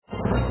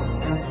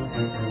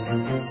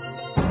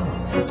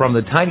From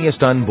the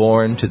tiniest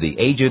unborn to the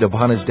aged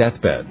upon his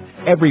deathbed,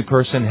 every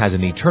person has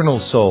an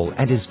eternal soul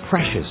and is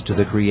precious to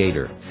the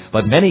Creator.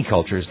 But many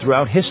cultures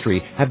throughout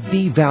history have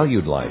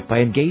devalued life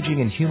by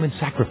engaging in human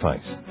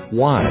sacrifice.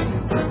 Why?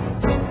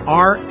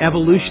 Our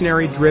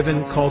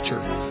evolutionary-driven culture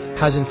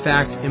has in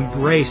fact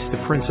embraced the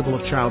principle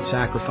of child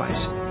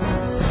sacrifice.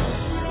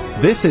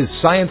 This is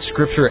Science,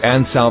 Scripture,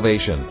 and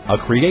Salvation,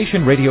 a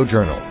Creation Radio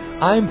Journal.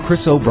 I'm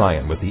Chris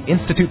O'Brien with the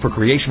Institute for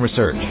Creation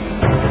Research.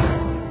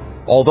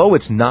 Although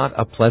it's not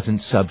a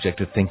pleasant subject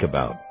to think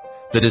about,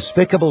 the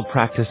despicable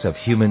practice of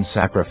human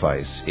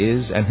sacrifice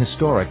is an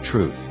historic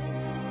truth.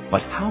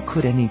 But how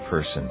could any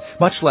person,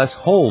 much less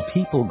whole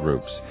people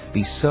groups,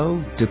 be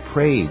so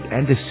depraved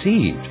and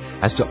deceived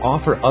as to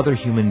offer other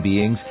human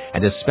beings,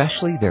 and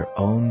especially their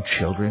own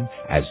children,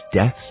 as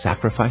death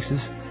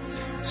sacrifices?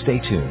 Stay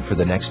tuned for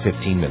the next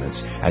 15 minutes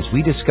as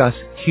we discuss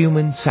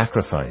human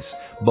sacrifice,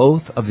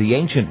 both of the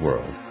ancient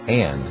world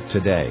and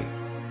today.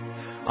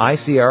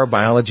 ICR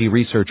biology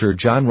researcher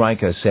John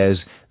Rika says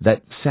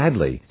that,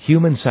 sadly,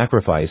 human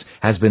sacrifice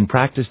has been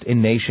practiced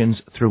in nations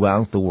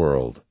throughout the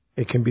world.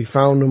 It can be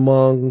found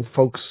among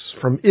folks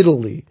from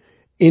Italy,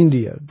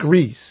 India,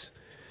 Greece,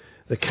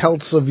 the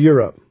Celts of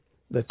Europe,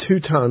 the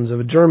Teutons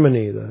of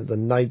Germany, the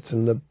knights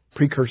and the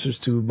precursors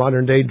to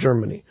modern-day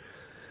Germany.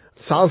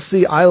 South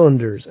Sea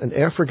Islanders and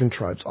African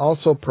tribes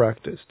also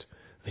practiced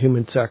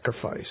human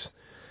sacrifice.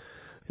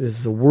 It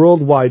is a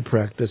worldwide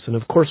practice, and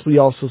of course we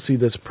also see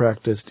this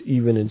practiced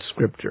even in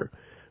Scripture.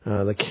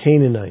 The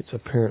Canaanites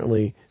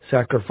apparently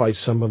sacrificed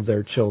some of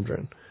their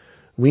children.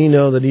 We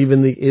know that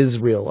even the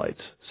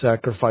Israelites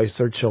sacrificed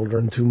their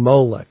children to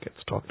Molech.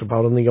 It's talked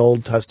about in the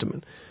Old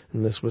Testament,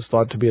 and this was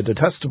thought to be a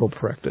detestable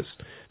practice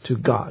to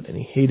God, and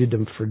He hated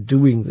them for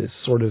doing this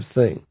sort of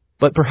thing.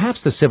 But perhaps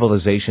the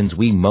civilizations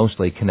we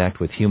mostly connect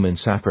with human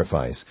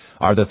sacrifice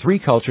are the three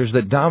cultures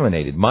that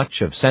dominated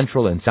much of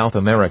Central and South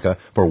America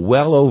for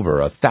well over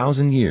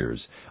 1,000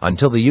 years,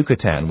 until the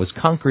Yucatan was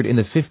conquered in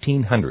the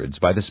 1500s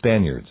by the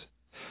Spaniards.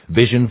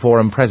 Vision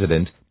Forum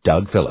President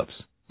Doug Phillips.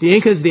 The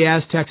Incas, the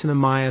Aztecs, and the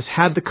Mayas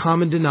had the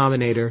common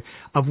denominator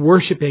of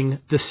worshiping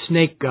the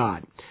snake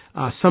god.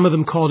 Some of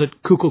them called it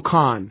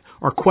Kukulkan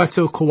or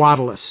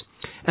Quetzalcoatlus.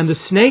 And the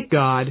snake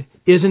god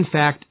is in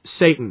fact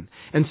Satan.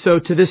 And so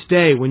to this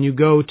day, when you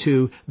go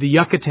to the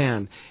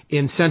Yucatan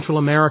in Central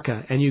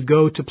America and you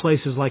go to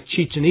places like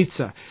Chichen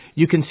Itza,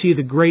 you can see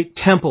the great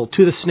temple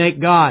to the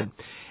snake god.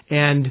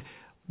 And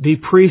the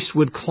priest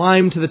would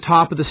climb to the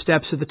top of the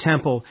steps of the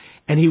temple,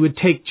 and he would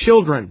take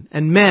children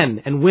and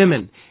men and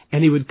women,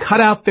 and he would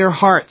cut out their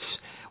hearts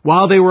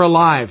while they were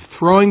alive,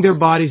 throwing their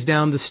bodies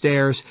down the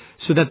stairs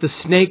so that the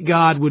snake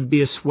god would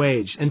be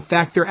assuaged. In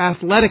fact, their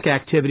athletic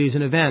activities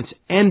and events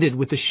ended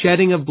with the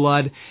shedding of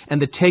blood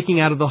and the taking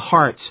out of the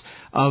hearts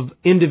of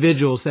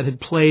individuals that had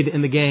played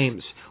in the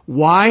games.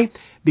 Why?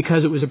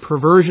 Because it was a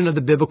perversion of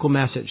the biblical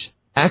message.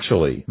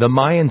 Actually, the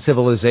Mayan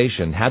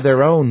civilization had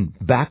their own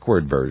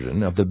backward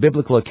version of the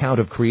biblical account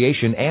of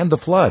creation and the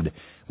flood,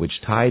 which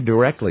tied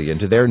directly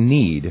into their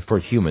need for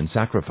human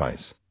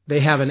sacrifice. They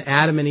have an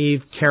Adam and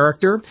Eve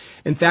character.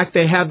 In fact,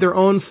 they have their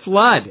own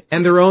flood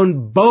and their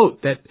own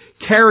boat that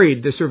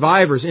carried the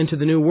survivors into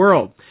the new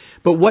world.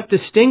 But what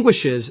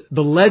distinguishes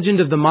the legend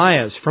of the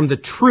Mayas from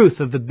the truth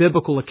of the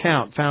biblical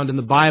account found in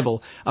the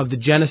Bible of the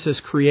Genesis,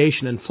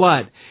 creation, and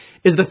flood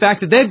is the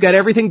fact that they've got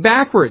everything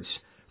backwards.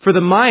 For the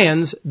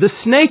Mayans, the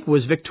snake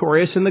was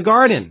victorious in the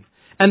garden,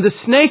 and the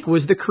snake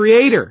was the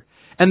creator,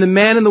 and the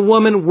man and the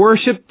woman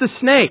worshipped the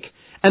snake,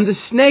 and the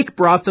snake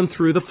brought them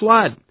through the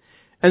flood.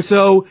 And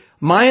so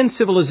Mayan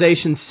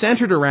civilization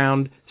centered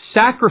around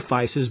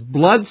sacrifices,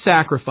 blood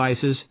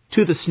sacrifices,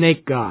 to the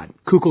snake god,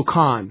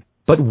 Kukulkan.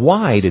 But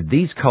why did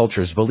these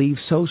cultures believe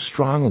so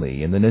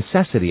strongly in the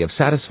necessity of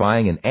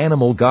satisfying an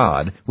animal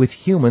god with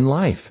human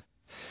life?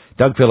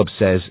 Doug Phillips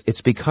says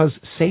it's because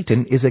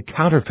Satan is a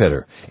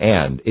counterfeiter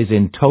and is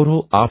in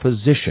total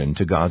opposition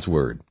to God's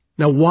Word.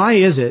 Now, why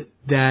is it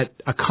that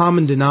a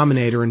common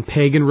denominator in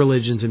pagan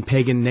religions and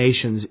pagan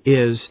nations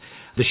is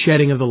the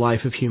shedding of the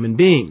life of human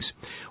beings?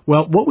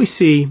 Well, what we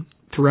see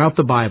throughout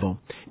the Bible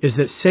is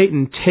that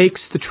Satan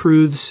takes the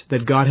truths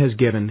that God has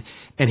given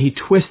and he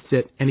twists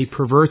it and he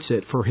perverts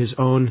it for his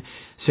own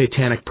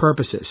satanic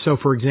purposes. So,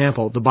 for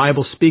example, the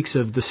Bible speaks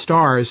of the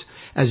stars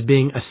as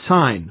being a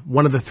sign.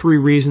 One of the three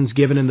reasons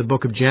given in the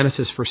book of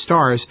Genesis for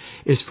stars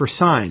is for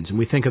signs, and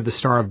we think of the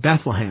Star of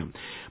Bethlehem.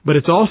 But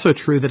it's also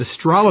true that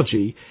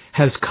astrology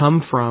has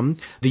come from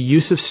the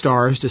use of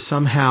stars to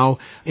somehow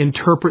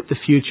interpret the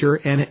future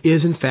and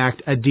is, in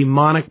fact, a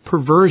demonic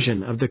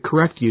perversion of the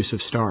correct use of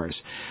stars.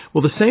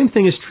 Well, the same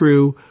thing is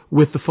true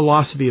with the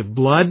philosophy of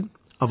blood,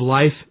 of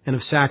life, and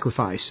of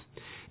sacrifice.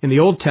 In the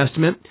Old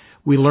Testament,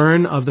 we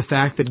learn of the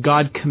fact that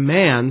God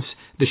commands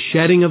the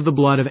shedding of the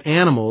blood of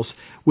animals,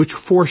 which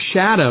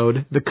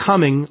foreshadowed the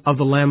coming of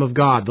the Lamb of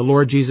God, the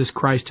Lord Jesus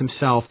Christ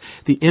Himself,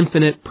 the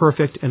infinite,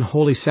 perfect, and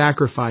holy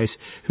sacrifice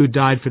who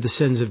died for the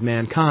sins of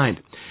mankind.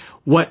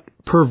 What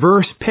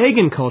perverse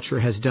pagan culture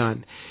has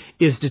done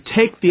is to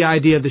take the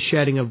idea of the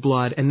shedding of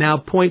blood and now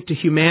point to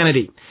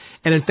humanity.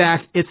 And in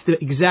fact, it's the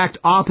exact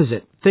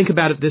opposite. Think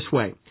about it this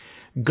way.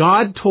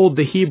 God told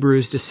the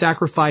Hebrews to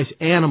sacrifice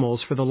animals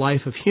for the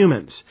life of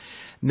humans.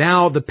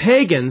 Now the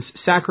pagans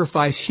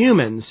sacrifice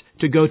humans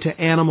to go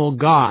to animal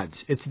gods.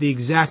 It's the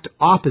exact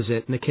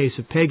opposite in the case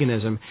of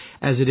paganism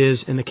as it is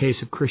in the case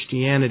of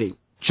Christianity.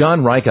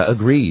 John Rica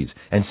agrees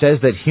and says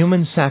that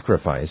human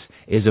sacrifice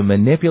is a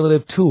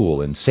manipulative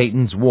tool in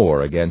Satan's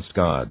war against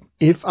God.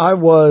 If I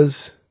was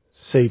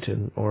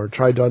Satan, or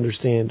tried to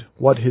understand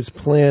what his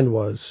plan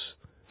was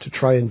to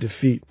try and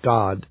defeat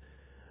God,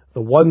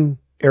 the one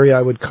area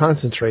I would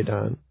concentrate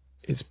on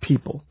is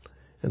people.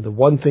 And the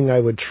one thing I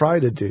would try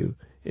to do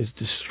is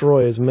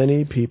destroy as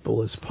many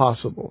people as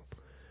possible,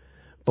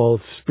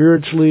 both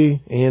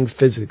spiritually and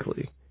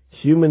physically.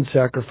 Human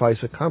sacrifice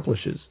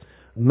accomplishes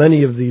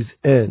many of these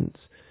ends.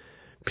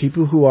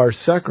 People who are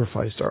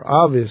sacrificed are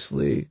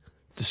obviously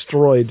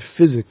destroyed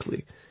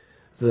physically.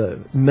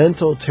 The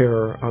mental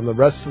terror on the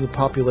rest of the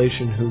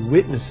population who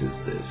witnesses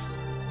this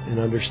and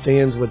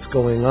understands what's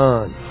going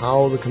on,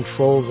 how the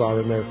controls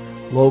are in their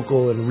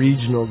local and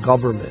regional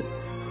government,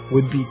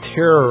 would be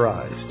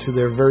terrorized to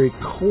their very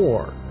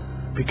core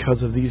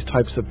because of these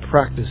types of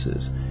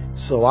practices.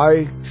 So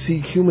I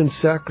see human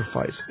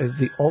sacrifice as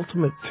the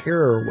ultimate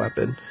terror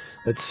weapon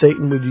that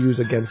Satan would use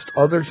against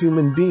other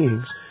human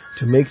beings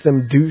to make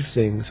them do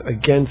things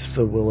against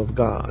the will of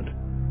God.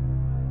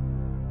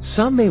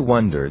 Some may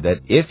wonder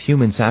that if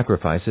human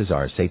sacrifices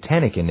are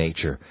satanic in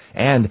nature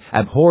and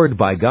abhorred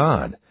by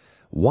God,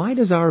 why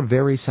does our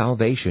very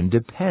salvation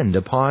depend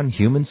upon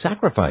human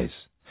sacrifice?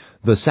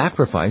 The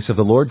sacrifice of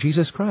the Lord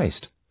Jesus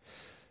Christ.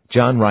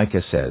 John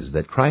Rica says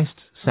that Christ's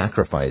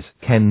sacrifice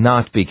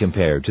cannot be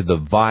compared to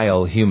the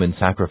vile human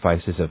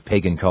sacrifices of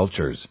pagan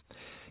cultures.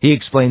 He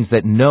explains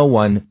that no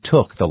one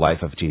took the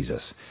life of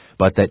Jesus,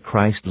 but that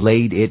Christ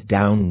laid it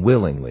down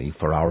willingly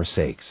for our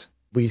sakes.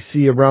 We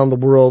see around the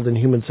world in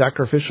human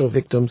sacrificial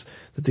victims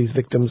that these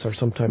victims are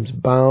sometimes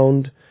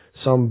bound,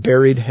 some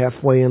buried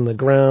halfway in the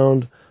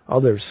ground,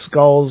 others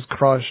skulls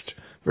crushed,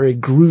 very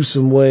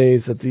gruesome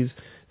ways that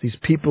these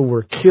people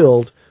were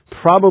killed,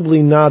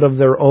 probably not of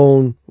their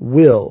own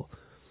will.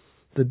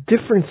 The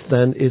difference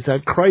then is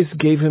that Christ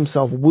gave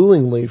himself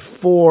willingly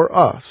for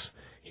us.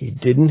 He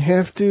didn't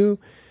have to.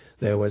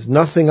 There was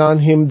nothing on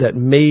him that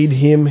made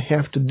him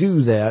have to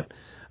do that.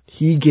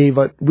 He gave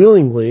it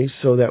willingly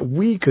so that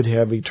we could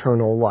have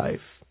eternal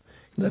life.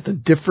 That's a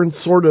different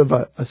sort of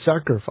a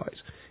sacrifice.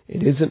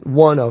 It isn't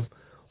one of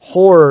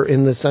horror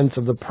in the sense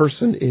of the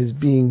person is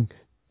being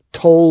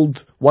told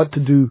what to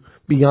do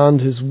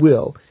beyond his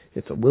will.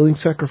 It's a willing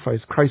sacrifice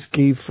Christ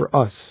gave for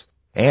us.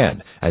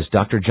 And, as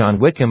Dr. John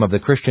Whitcomb of the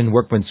Christian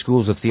Workman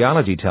Schools of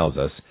Theology tells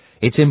us,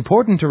 it's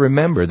important to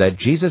remember that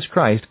Jesus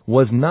Christ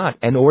was not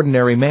an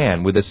ordinary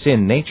man with a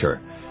sin nature,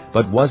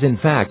 but was in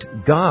fact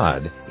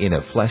God in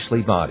a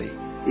fleshly body.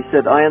 He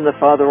said, I and the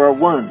Father are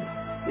one.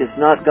 Is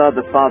not God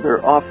the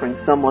Father offering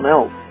someone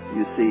else,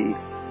 you see,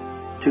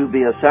 to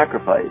be a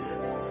sacrifice?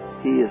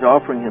 He is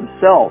offering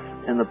himself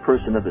in the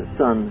person of his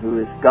Son,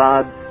 who is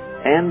God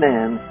and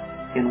man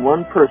in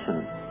one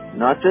person,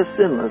 not just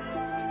sinless,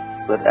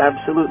 but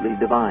absolutely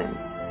divine.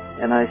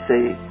 And I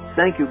say,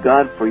 thank you,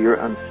 God, for your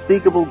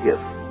unspeakable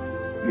gift,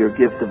 your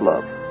gift of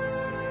love.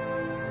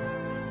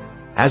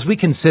 As we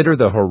consider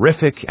the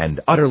horrific and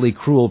utterly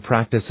cruel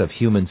practice of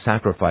human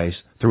sacrifice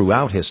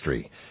throughout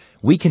history,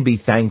 we can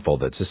be thankful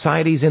that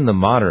societies in the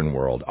modern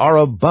world are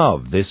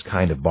above this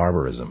kind of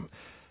barbarism.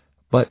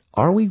 But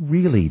are we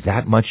really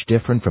that much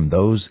different from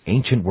those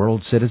ancient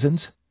world citizens?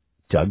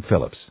 Doug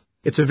Phillips.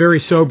 It's a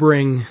very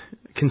sobering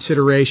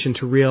consideration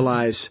to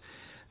realize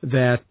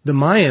that the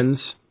Mayans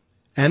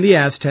and the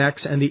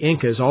Aztecs and the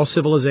Incas, all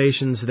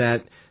civilizations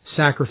that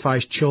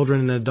sacrificed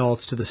children and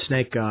adults to the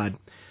snake god,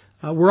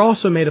 were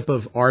also made up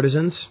of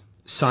artisans,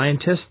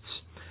 scientists,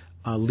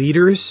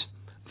 leaders,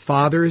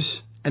 fathers,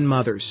 and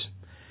mothers.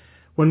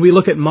 When we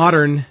look at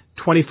modern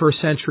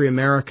 21st century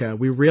America,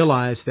 we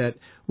realize that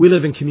we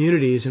live in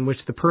communities in which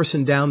the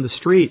person down the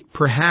street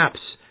perhaps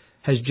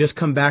has just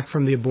come back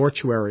from the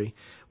abortuary,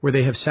 where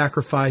they have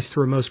sacrificed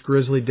through a most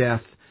grisly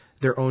death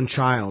their own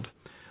child.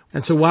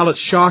 And so while it's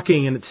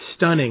shocking and it's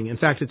stunning, in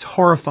fact it's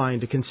horrifying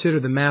to consider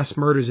the mass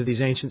murders of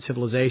these ancient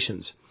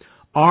civilizations,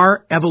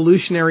 our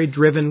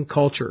evolutionary-driven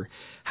culture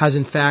has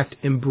in fact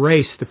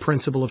embraced the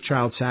principle of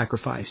child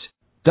sacrifice.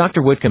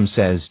 Dr. Whitcomb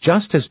says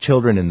just as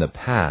children in the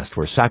past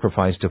were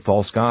sacrificed to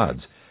false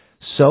gods,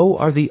 so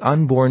are the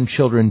unborn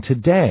children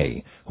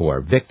today who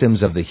are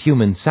victims of the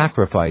human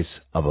sacrifice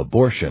of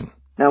abortion.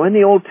 Now in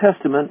the Old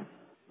Testament,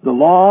 the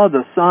law,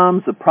 the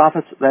Psalms, the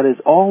prophets, that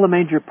is all the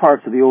major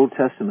parts of the Old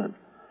Testament,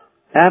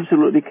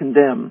 absolutely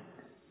condemn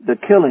the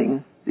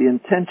killing, the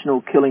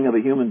intentional killing of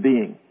a human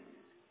being.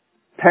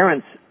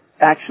 Parents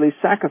actually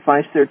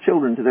sacrifice their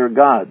children to their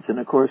gods. And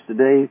of course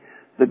today,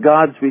 the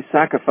gods we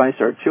sacrifice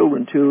our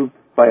children to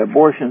by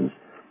abortions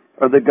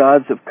are the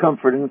gods of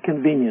comfort and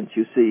convenience,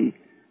 you see.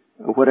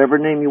 Whatever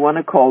name you want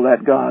to call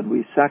that god,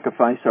 we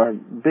sacrifice our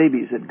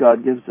babies that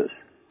God gives us.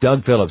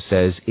 Doug Phillips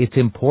says it's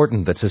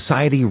important that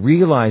society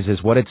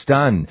realizes what it's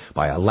done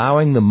by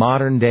allowing the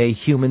modern-day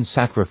human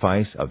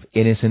sacrifice of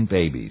innocent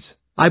babies.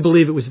 I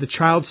believe it was the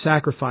child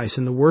sacrifice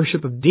and the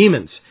worship of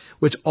demons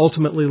which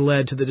ultimately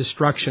led to the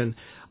destruction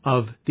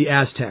of the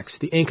Aztecs,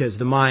 the Incas,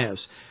 the Mayas.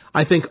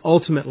 I think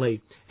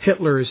ultimately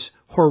Hitler's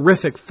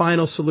horrific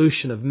final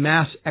solution of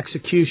mass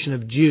execution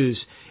of Jews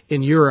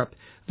in Europe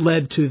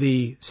led to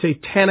the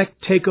satanic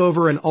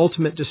takeover and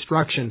ultimate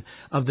destruction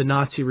of the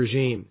Nazi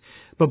regime.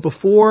 But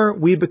before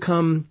we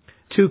become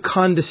too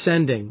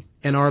condescending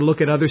in our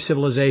look at other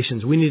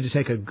civilizations, we need to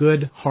take a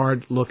good,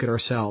 hard look at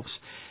ourselves.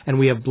 And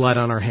we have blood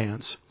on our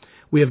hands.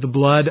 We have the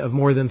blood of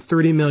more than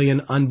 30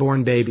 million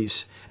unborn babies.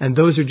 And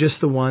those are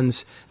just the ones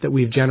that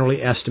we've generally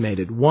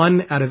estimated.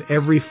 1 out of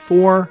every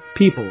 4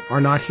 people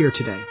are not here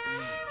today.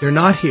 They're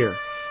not here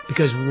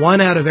because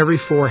 1 out of every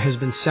 4 has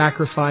been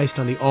sacrificed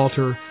on the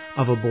altar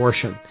of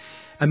abortion.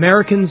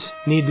 Americans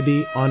need to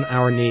be on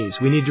our knees.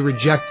 We need to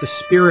reject the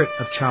spirit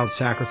of child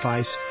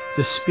sacrifice,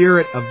 the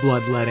spirit of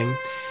bloodletting,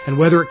 and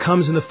whether it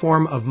comes in the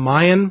form of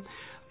Mayan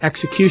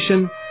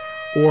execution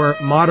or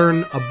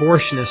modern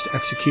abortionist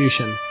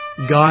execution,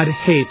 God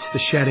hates the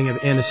shedding of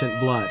innocent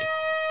blood.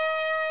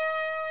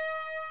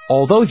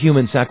 Although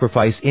human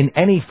sacrifice in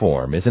any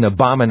form is an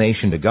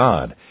abomination to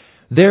God,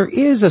 there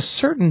is a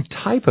certain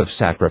type of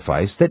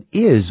sacrifice that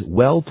is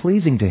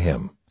well-pleasing to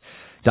Him.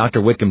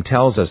 Dr. Whitcomb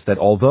tells us that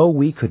although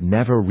we could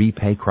never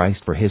repay Christ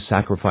for His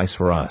sacrifice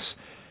for us,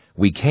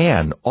 we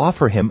can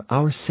offer Him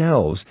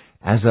ourselves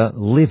as a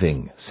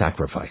living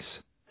sacrifice.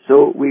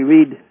 So we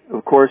read,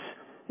 of course,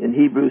 in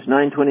Hebrews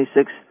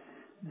 9:26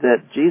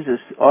 that Jesus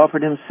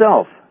offered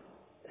Himself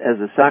as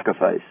a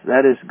sacrifice.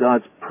 That is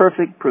God's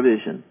perfect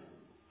provision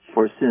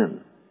for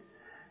sin.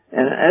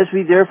 And as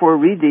we therefore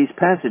read these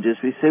passages,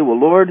 we say, well,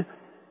 Lord,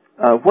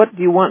 what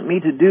do you want me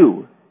to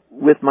do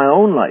with my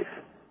own life?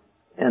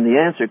 And the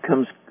answer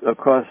comes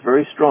across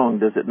very strong,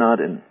 does it not,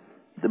 in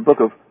the book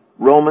of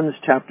Romans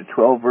chapter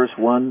 12, verse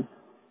 1,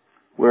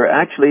 where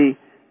actually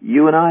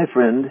you and I,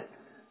 friend,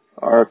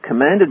 are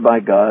commanded by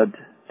God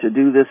to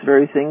do this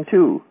very thing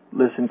too.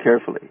 Listen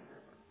carefully.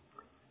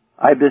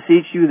 I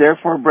beseech you,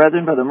 therefore,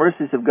 brethren, by the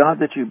mercies of God,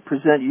 that you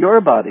present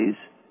your bodies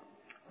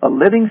a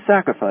living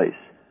sacrifice,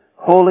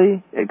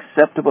 holy,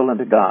 acceptable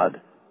unto God,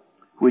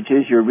 which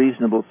is your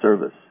reasonable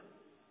service.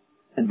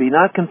 And be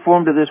not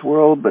conformed to this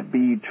world, but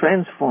be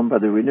transformed by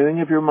the renewing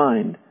of your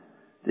mind,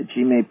 that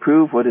ye may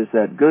prove what is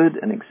that good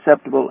and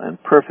acceptable and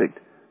perfect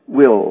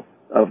will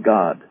of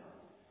God.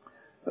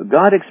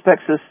 God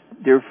expects us,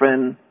 dear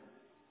friend,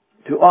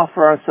 to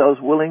offer ourselves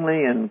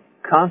willingly and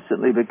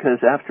constantly, because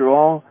after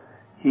all,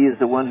 He is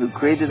the one who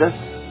created us,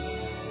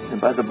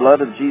 and by the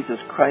blood of Jesus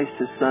Christ,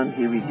 His Son,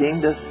 He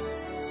redeemed us,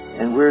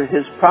 and we're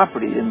His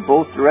property in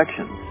both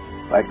directions,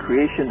 by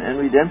creation and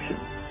redemption.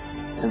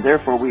 And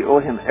therefore we owe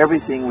Him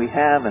everything we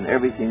have and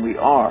everything we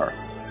are,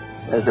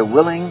 as a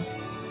willing,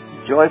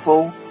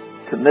 joyful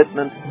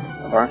commitment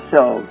of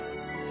ourselves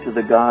to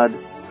the God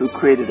who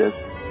created us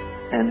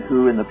and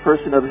who, in the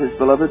person of His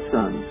beloved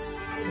Son,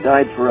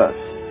 died for us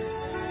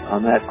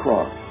on that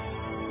cross.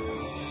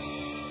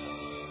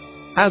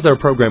 As our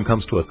program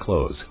comes to a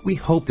close, we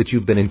hope that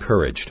you've been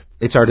encouraged.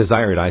 It's our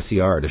desire at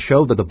ICR to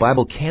show that the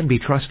Bible can be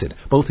trusted,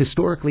 both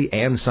historically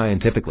and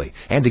scientifically,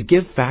 and to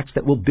give facts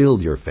that will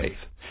build your faith.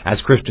 As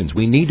Christians,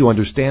 we need to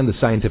understand the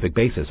scientific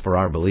basis for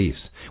our beliefs.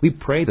 We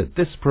pray that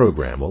this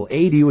program will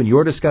aid you in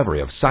your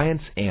discovery of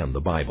science and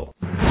the Bible.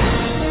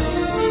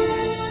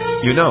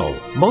 You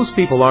know, most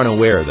people aren't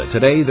aware that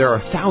today there are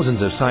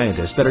thousands of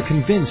scientists that are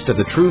convinced of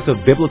the truth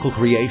of biblical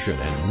creation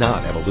and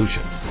not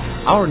evolution.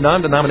 Our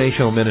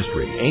non-denominational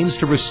ministry aims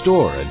to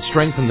restore and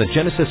strengthen the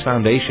Genesis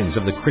foundations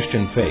of the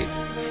Christian faith.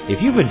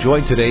 If you've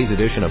enjoyed today's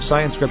edition of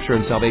Science, Scripture,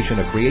 and Salvation,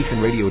 a Creation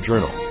Radio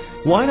Journal,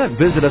 why not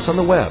visit us on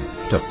the web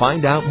to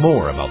find out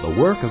more about the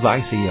work of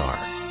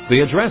ICR?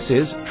 The address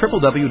is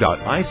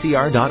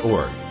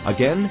www.icr.org.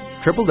 Again,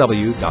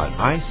 www.icr.org.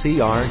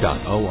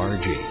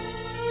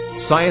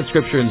 Science,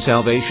 Scripture, and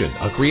Salvation,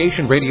 a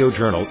Creation Radio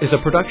Journal, is a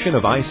production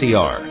of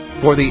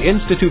ICR. For the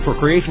Institute for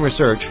Creation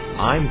Research,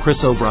 I'm Chris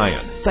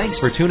O'Brien. Thanks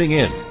for tuning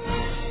in.